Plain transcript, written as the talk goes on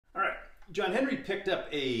John Henry picked up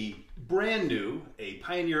a brand new, a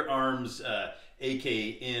Pioneer Arms AK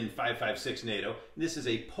in 5.56 NATO. This is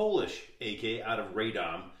a Polish AK out of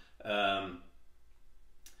Radom, but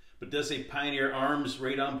it does say Pioneer Arms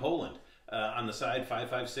Radom Poland on the side,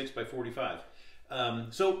 5.56 by 45.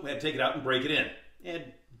 So we had to take it out and break it in, and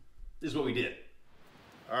this is what we did.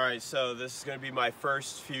 All right, so this is going to be my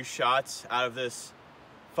first few shots out of this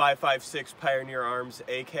 5.56 Pioneer Arms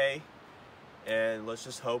AK, and let's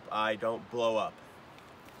just hope I don't blow up.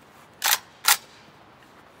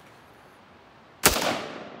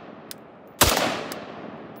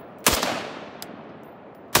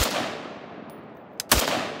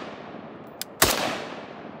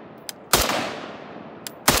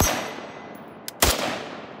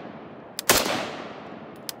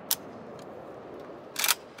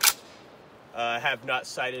 I have not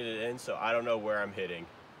sighted it in, so I don't know where I'm hitting.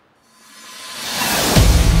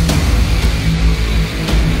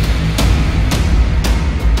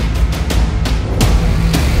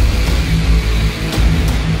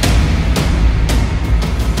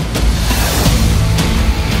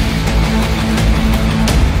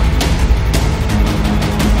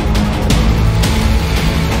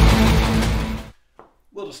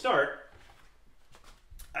 Well, to start,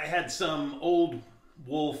 I had some old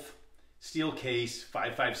Wolf steel case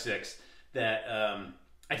 5.56 that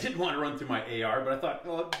I didn't want to run through my AR, but I thought,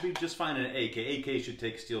 well, it'd be just fine in an AK. AK should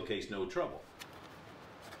take a steel case, no trouble.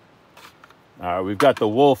 All right, we've got the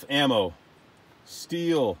Wolf ammo,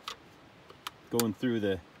 steel, going through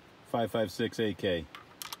the 5.56 AK.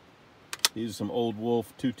 These are some old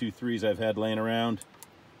Wolf 223s I've had laying around.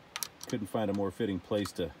 Couldn't find a more fitting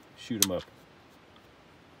place to shoot them up.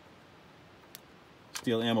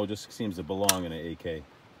 Steel ammo just seems to belong in an AK.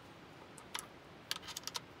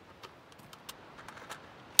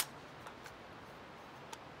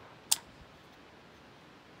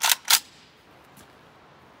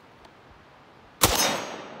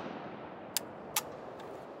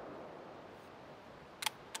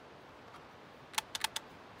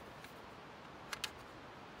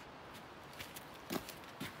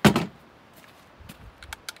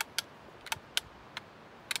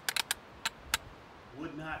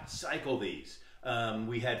 Would not cycle these.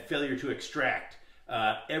 We had failure to extract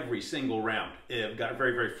every single round. It got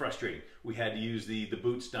very, very frustrating. We had to use the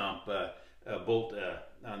boot stomp bolt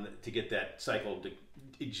to get that cycle to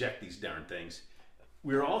eject these darn things.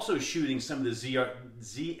 We were also shooting some of the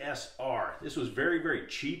ZSR. This was very, very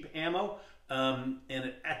cheap ammo.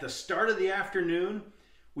 And at the start of the afternoon,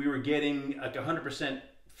 we were getting like 100%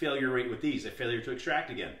 failure rate with these, a failure to extract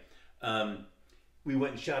again. We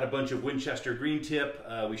went and shot a bunch of Winchester green tip.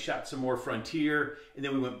 We shot some more Frontier, and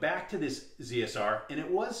then we went back to this ZSR, and it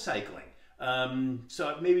was cycling. So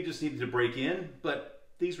it maybe just needed to break in, but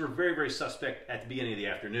these were very, very suspect at the beginning of the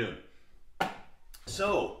afternoon.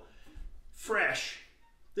 So, fresh,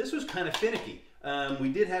 this was kind of finicky. We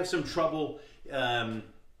did have some trouble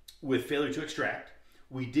with failure to extract.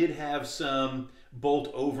 We did have some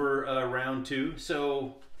bolt over round two,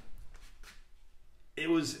 so it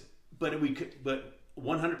was, but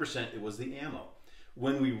 100% it was the ammo.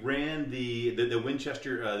 When we ran the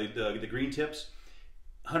Winchester, the green tips,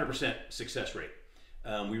 100% success rate.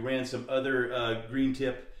 We ran some other green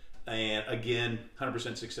tip, and again,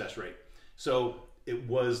 100% success rate. So it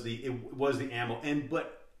was the ammo,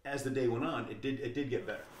 but as the day went on, it did get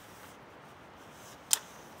better.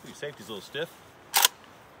 Your safety's a little stiff.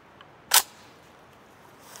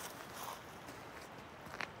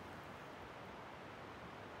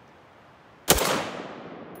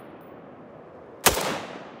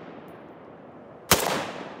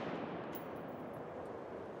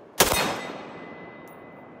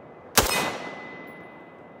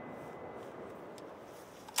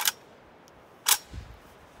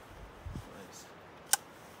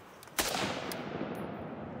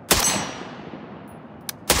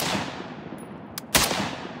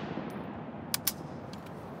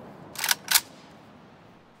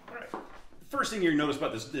 First thing you're gonna notice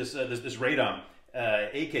about this Radom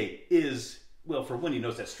AK is, well, for one, you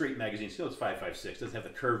notice that straight magazine. Still, it's 5.56. Doesn't have the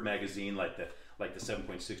curved magazine like the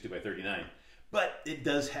 7.62 by 39, but it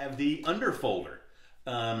does have the underfolder.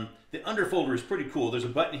 The underfolder is pretty cool. There's a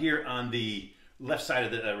button here on the left side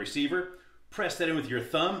of the receiver. Press that in with your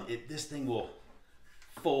thumb. This thing will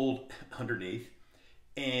fold underneath,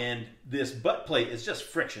 and this butt plate is just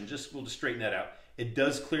friction. We'll just straighten that out. It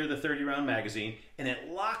does clear the 30-round magazine, and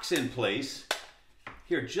it locks in place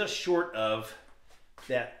here just short of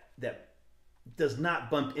that does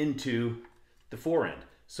not bump into the fore end.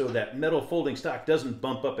 So that metal folding stock doesn't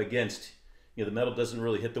bump up against, the metal doesn't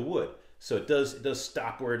really hit the wood. So it does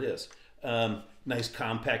stop where it is. nice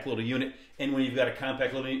compact little unit. And when you've got a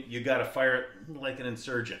compact little unit, you got to fire it like an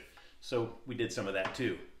insurgent. So we did some of that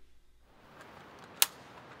too.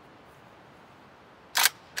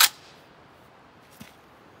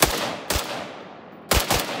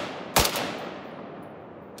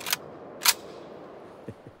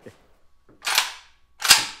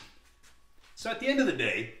 So at the end of the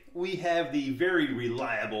day, we have the very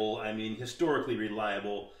reliable, I mean historically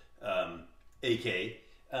reliable AK,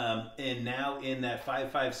 and now in that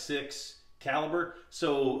 5.56 caliber.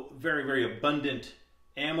 So very, very abundant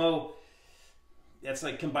ammo. That's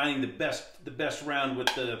like combining the best round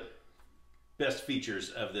with the best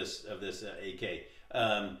features of this AK.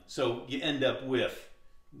 So you end up with,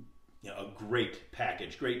 you know, a great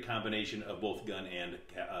package, great combination of both gun and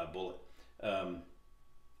bullet.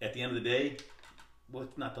 At the end of the day,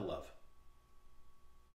 what's not to love?